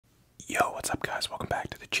What's up guys, welcome back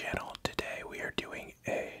to the channel. Today we are doing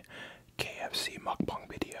a KFC mukbang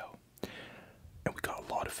video. And we got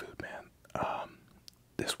a lot of food, man.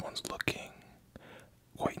 This one's looking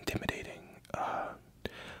quite intimidating.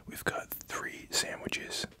 We've got 3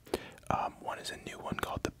 sandwiches. One is a new one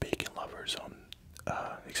called the Bacon Lover, so I'm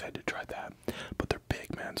excited to try that. But they're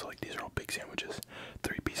big, man, so like these are all big sandwiches.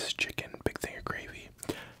 3 pieces of chicken, big thing of gravy,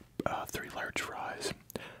 3 large fries,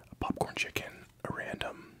 a popcorn chicken, a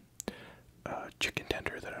random chicken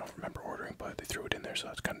tender that I don't remember ordering, but they threw it in there, so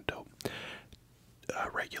that's kind of dope.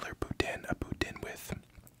 Regular boudin, a boudin with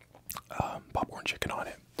popcorn chicken on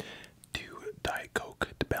it, 2 Diet Coke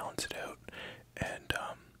to balance it out, and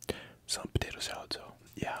some potato salad. So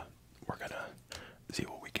yeah, we're gonna see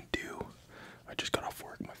what we can do. I just got off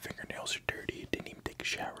work, my fingernails are dirty, didn't even take a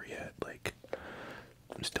shower yet. Like,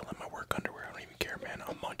 I'm still in my work underwear, I don't even care, man.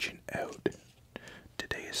 I'm munching out.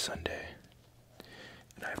 Today is Sunday,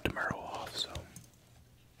 and I have tomorrow off, so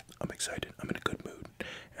I'm excited. I'm in a good mood,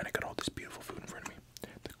 and I got all this beautiful food in front of me.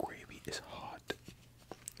 The gravy is hot.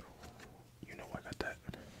 You know I got that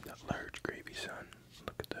large gravy, son.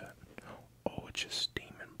 Look at that. Oh, it's just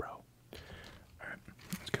steaming, bro. Alright,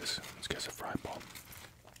 let's get us a fry ball.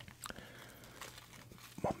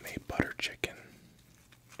 Mom made butter chicken,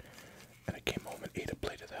 and I came home and ate a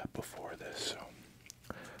plate of that before this, so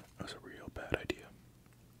that was a real bad idea.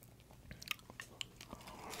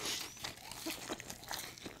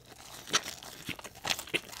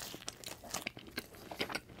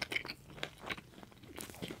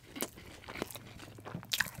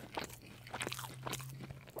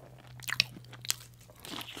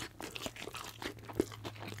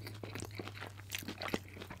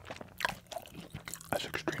 That's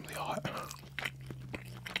extremely hot.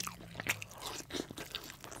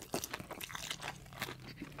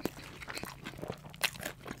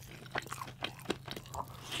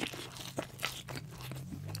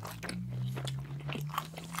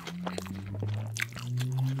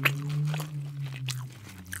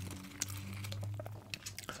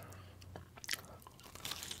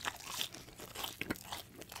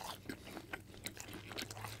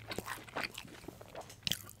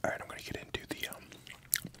 Alright, I'm gonna get into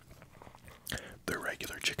the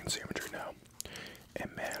regular chicken sandwich right now.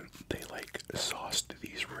 And man, they like sauced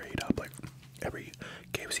these right up. Like every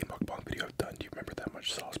KFC mukbang video I've done, do you remember that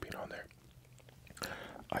much sauce being on there?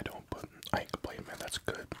 I don't, but I ain't complaining, man, that's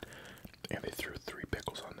good. And they threw 3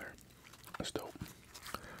 pickles on there. That's dope.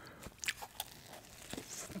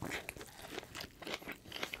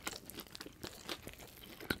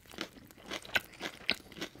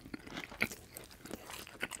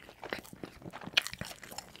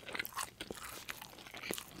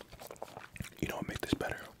 You know what make this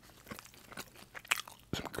better?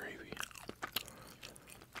 Some gravy.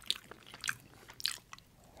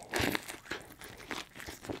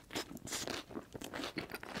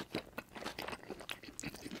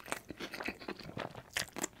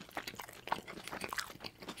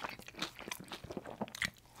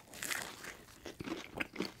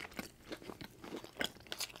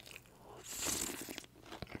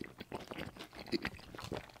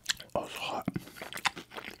 Oh, it's hot.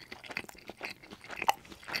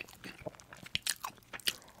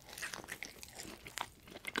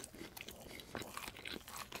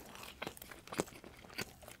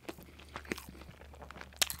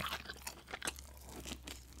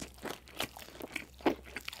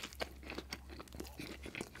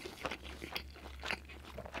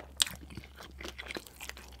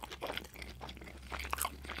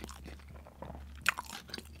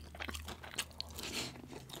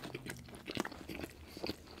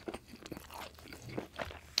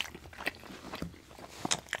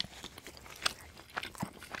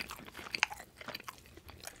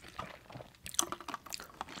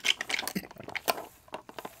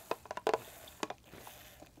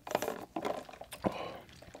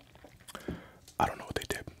 I don't know what they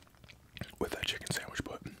did with that chicken sandwich,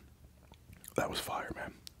 but that was fire,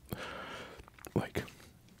 man. Like,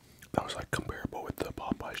 that was like comparable with the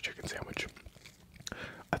Popeyes chicken sandwich.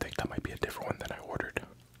 I think that might be a different one than I ordered,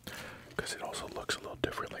 because it also looks a little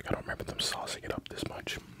different. Like, I don't remember them saucing it up this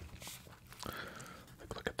much.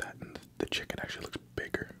 Like, look at that, and the chicken actually looks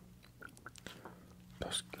bigger.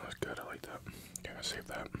 That's good, I like that. I'm gonna save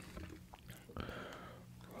that.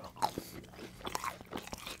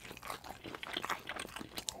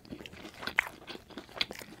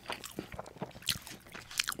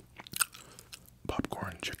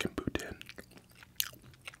 Popcorn chicken boudin.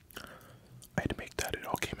 I had to make that. It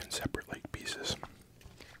all came in separate like pieces.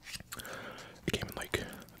 It came in like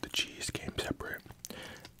the cheese came separate,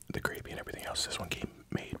 the gravy and everything else. This one came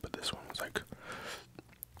made, but this one was like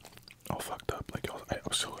all fucking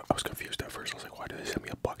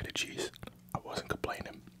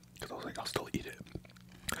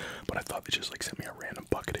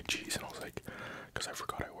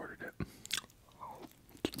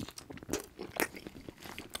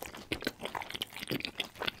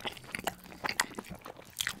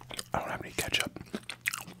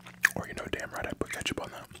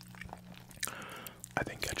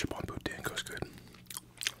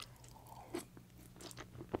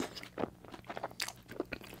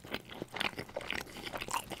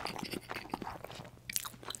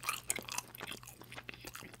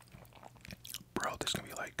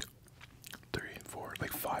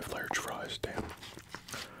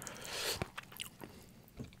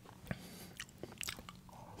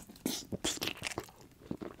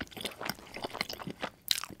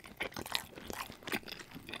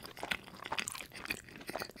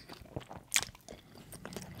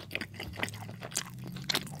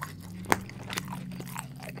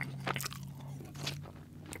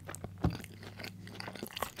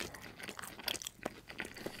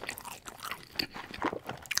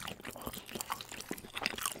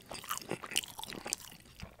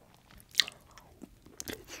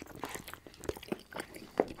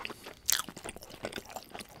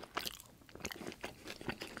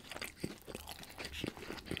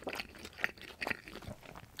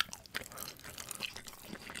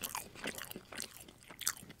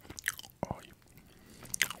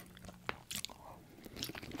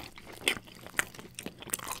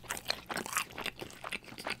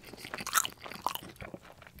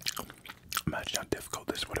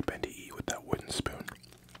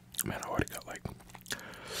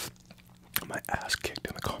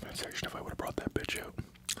section if I would have brought that bitch out.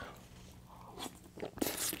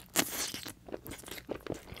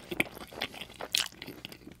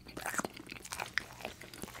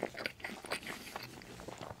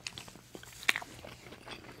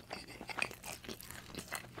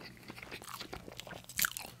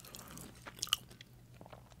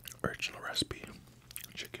 Original recipe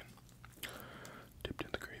chicken dipped in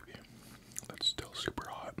the gravy. That's still super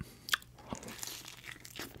hot.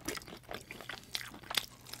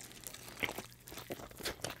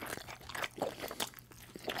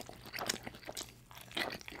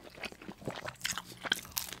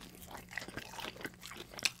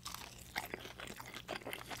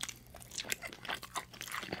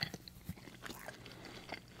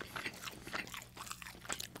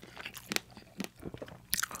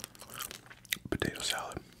 Potato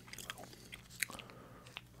salad.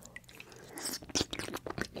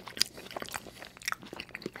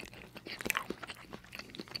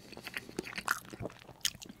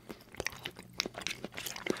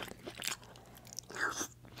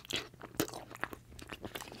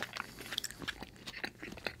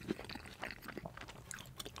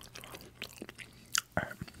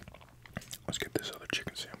 Alright, let's get this other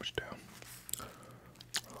chicken sandwich down.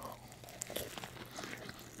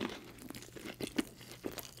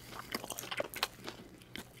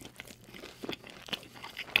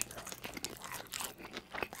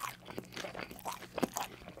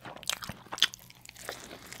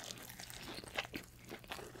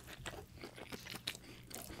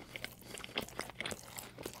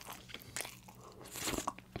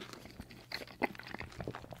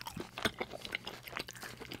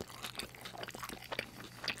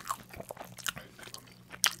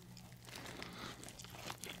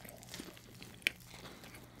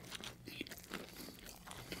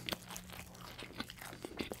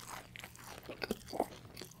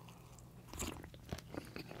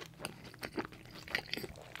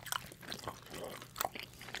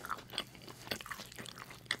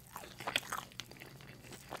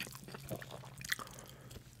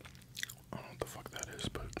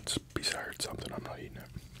 But it's besides something, I'm not eating it.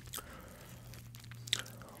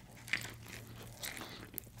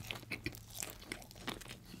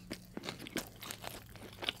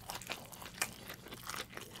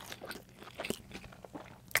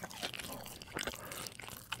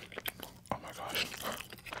 Oh my gosh.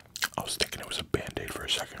 I was thinking it was a band-aid for a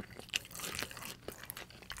second.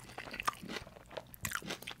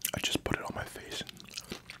 I just put it on my face and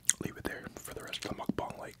leave it there for the rest of the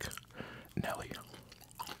mukbang like Nelly.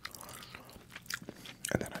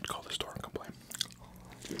 And then I'd call the store and complain.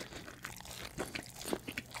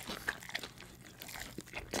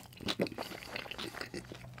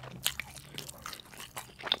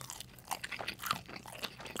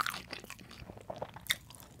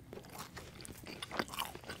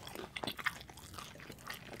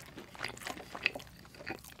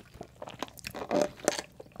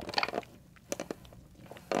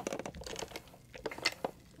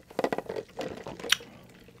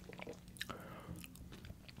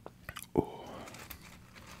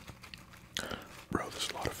 Bro, there's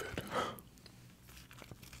a lot of food.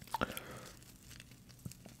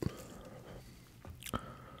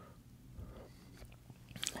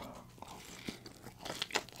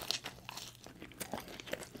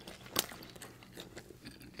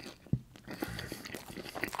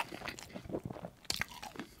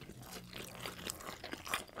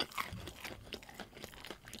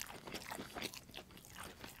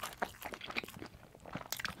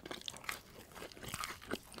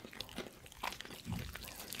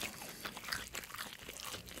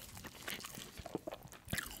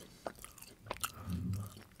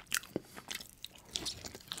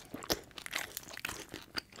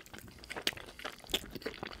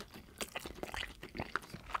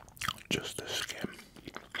 Just a skim.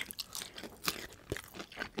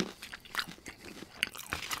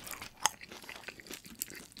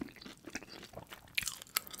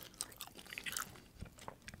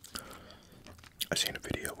 I seen a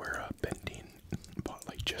video where Bendine bought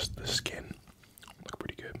like just the skin. Looked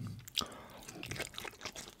pretty good.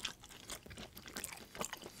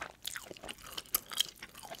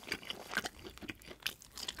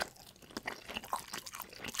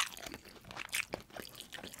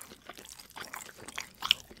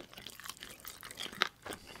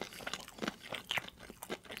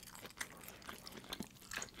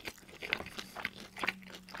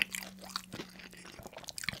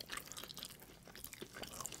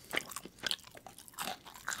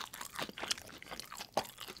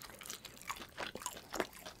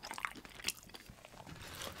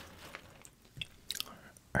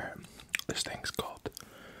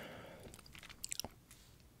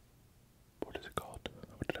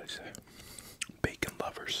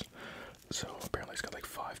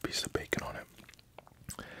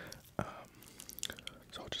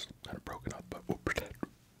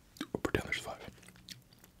 Yeah, there's 5.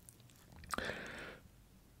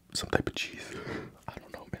 Some type of cheese. I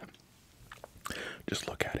don't know, man. Just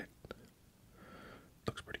look at it.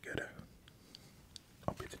 Looks pretty good.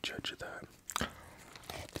 I'll be the judge of that.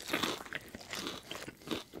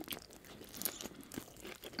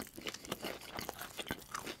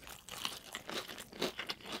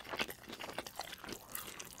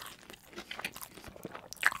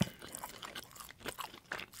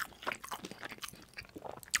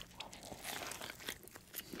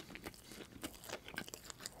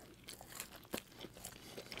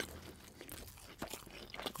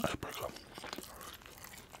 That's pretty good.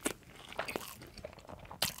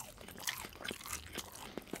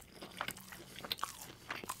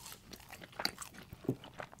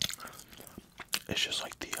 It's just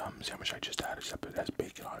like the sandwich I just had, except it has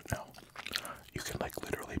bacon on it now. You can like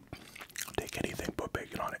literally take anything, put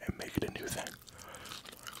bacon on it, and make it a new thing.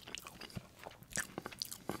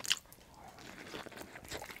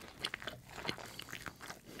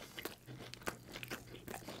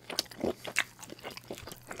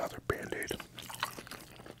 Another Band-Aid.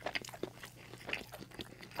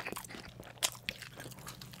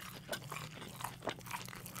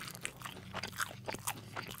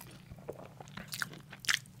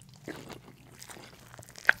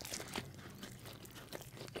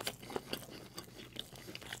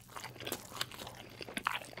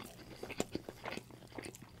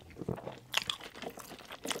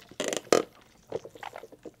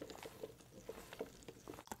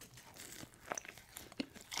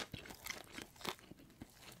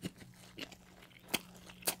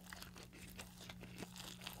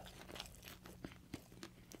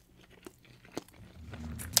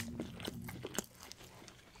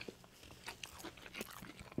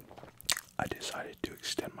 I decided to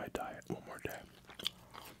extend my diet one more day.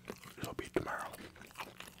 It'll be tomorrow.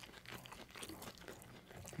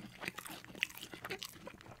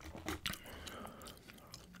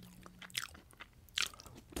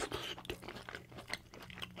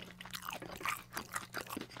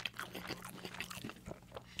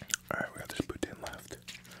 Alright, we got this poutine left.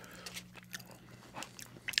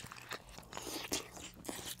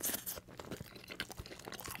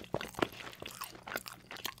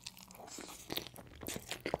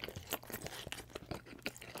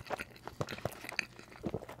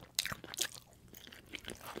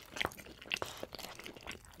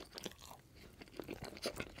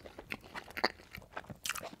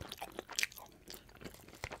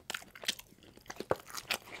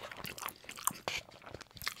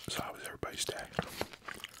 So how was everybody's day?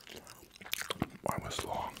 Mine was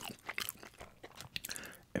long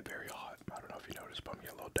and very hot. I don't know if you noticed, but I'm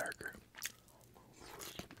getting a little darker.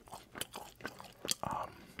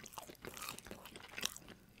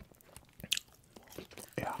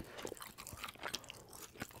 Yeah.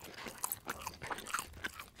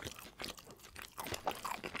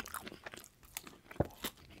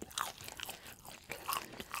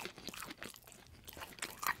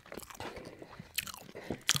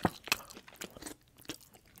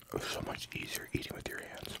 It was so much easier eating with your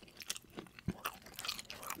hands.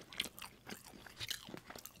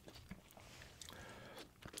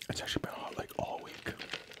 It's actually been hot like all week.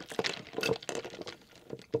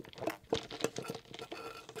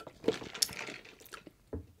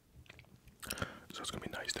 So it's gonna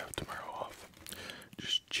be nice to have tomorrow off.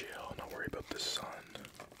 Just chill, not worry about the sun.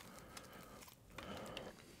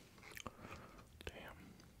 Damn.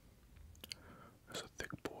 That's a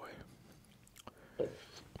thick boy.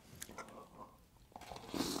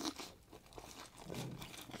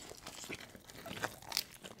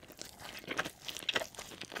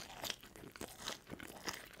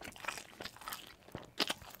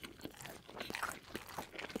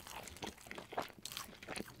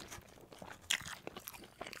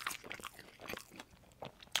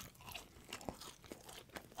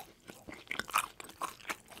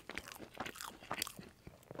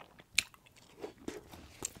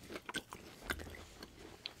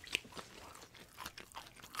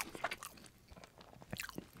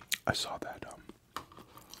 I saw that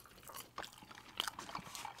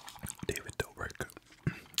David Dobrik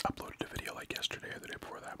uploaded a video like yesterday or the day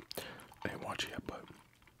before that. I didn't watch it yet, but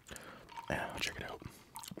yeah, I'll check it out.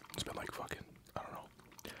 It's been like fucking, I don't know,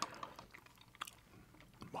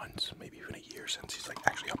 months, maybe even a year since he's like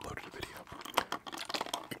actually uploaded a video.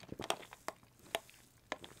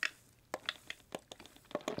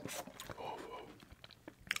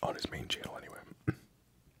 On his main channel anyway.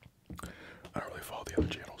 I don't really follow the other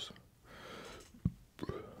channels.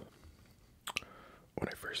 When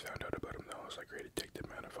I first found out about him though, I was like really addicted,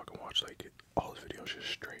 man. I fucking watched like all his videos just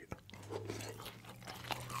straight.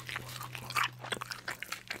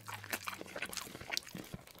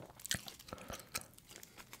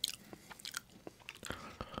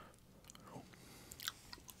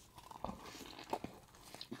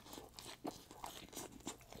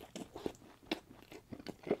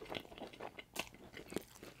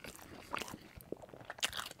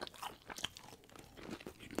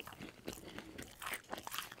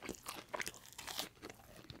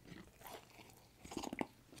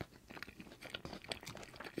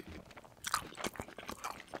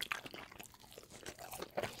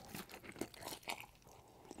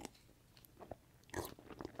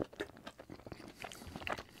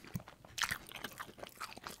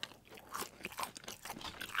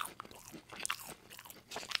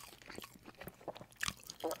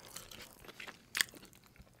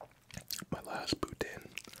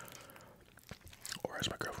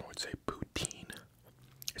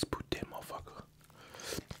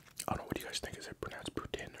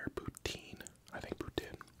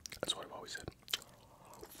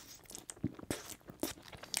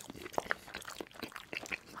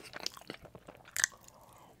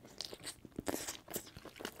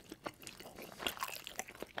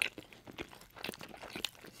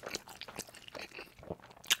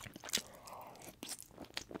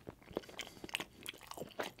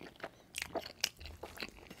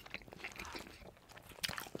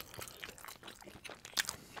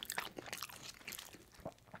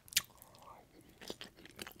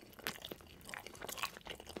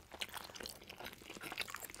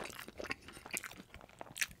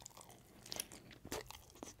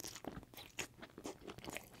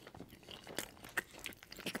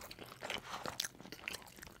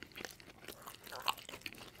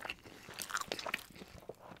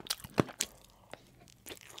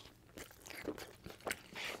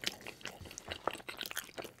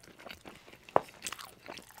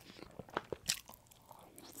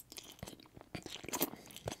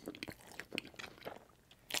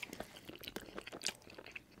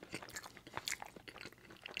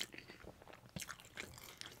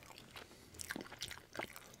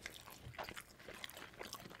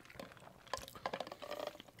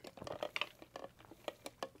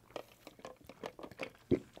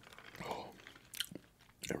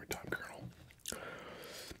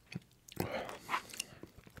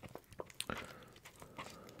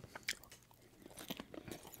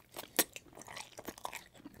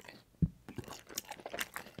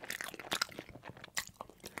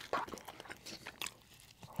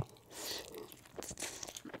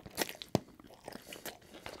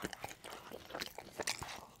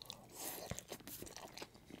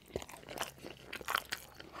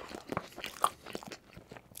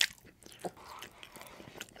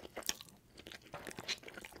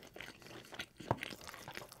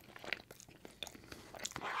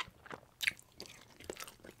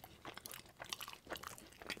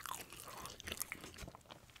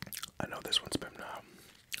 this one's been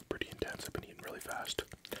pretty intense. I've been eating really fast,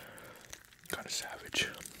 kind of savage.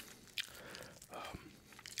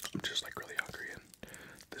 I'm just like really hungry, and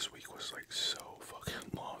this week was like so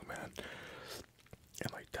fucking long, man.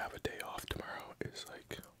 And like to have a day off tomorrow is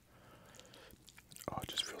like, oh, it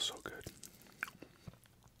just feels so good.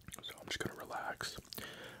 So I'm just gonna relax.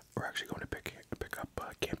 We're actually going to pick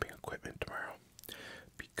up camping equipment tomorrow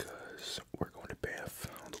because we're going to Banff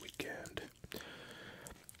on the weekend.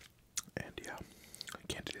 And yeah,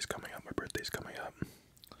 Canada's coming up. My birthday's coming up.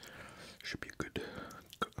 Should be a good.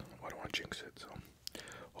 I don't want to jinx it, so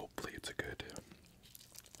hopefully it's a good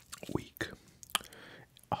week.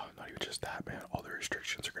 Oh, not even just that, man. All the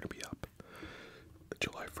restrictions are going to be up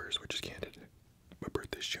July 1st, which is Canada. My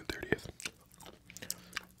birthday's June 30th.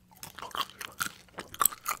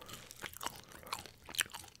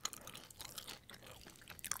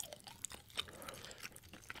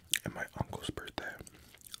 And my uncle's birthday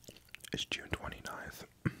is June 29th.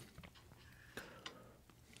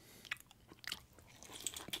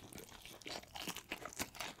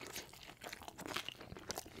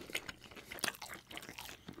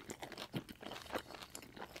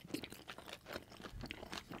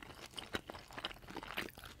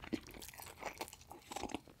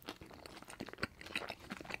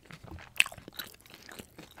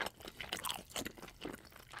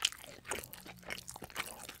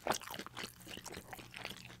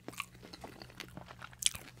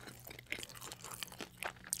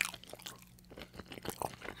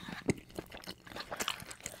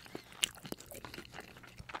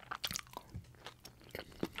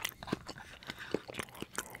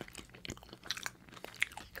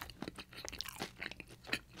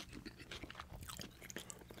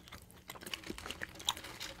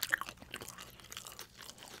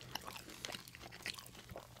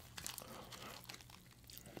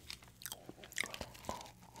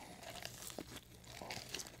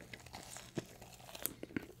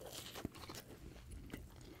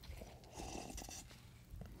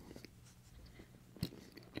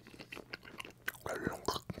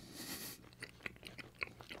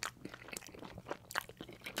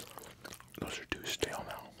 Those are too stale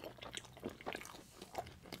now.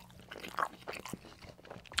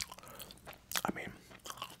 I mean,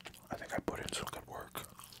 I think I put in some good work.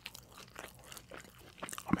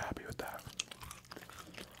 I'm happy with that.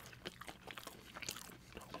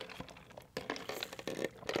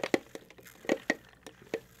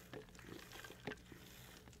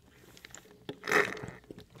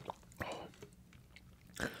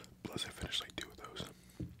 Plus, I finished like 2 of those.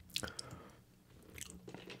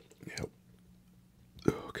 Yep.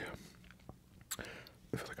 Okay.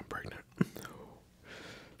 I feel like I'm pregnant.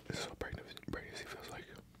 This is what pregnancy feels like.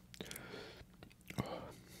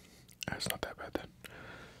 It's not that bad then.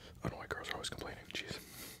 I don't know why girls are always complaining. Jeez.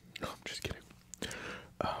 No, I'm just kidding.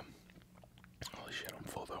 Holy shit, I'm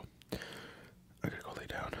full though. I gotta go lay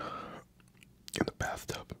down in the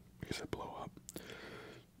bathtub because I blow up.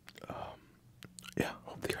 Yeah,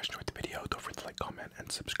 hopefully you guys enjoyed the video. Don't forget to like, comment,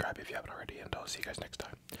 and subscribe if you haven't already, and I'll see you guys next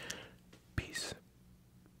time.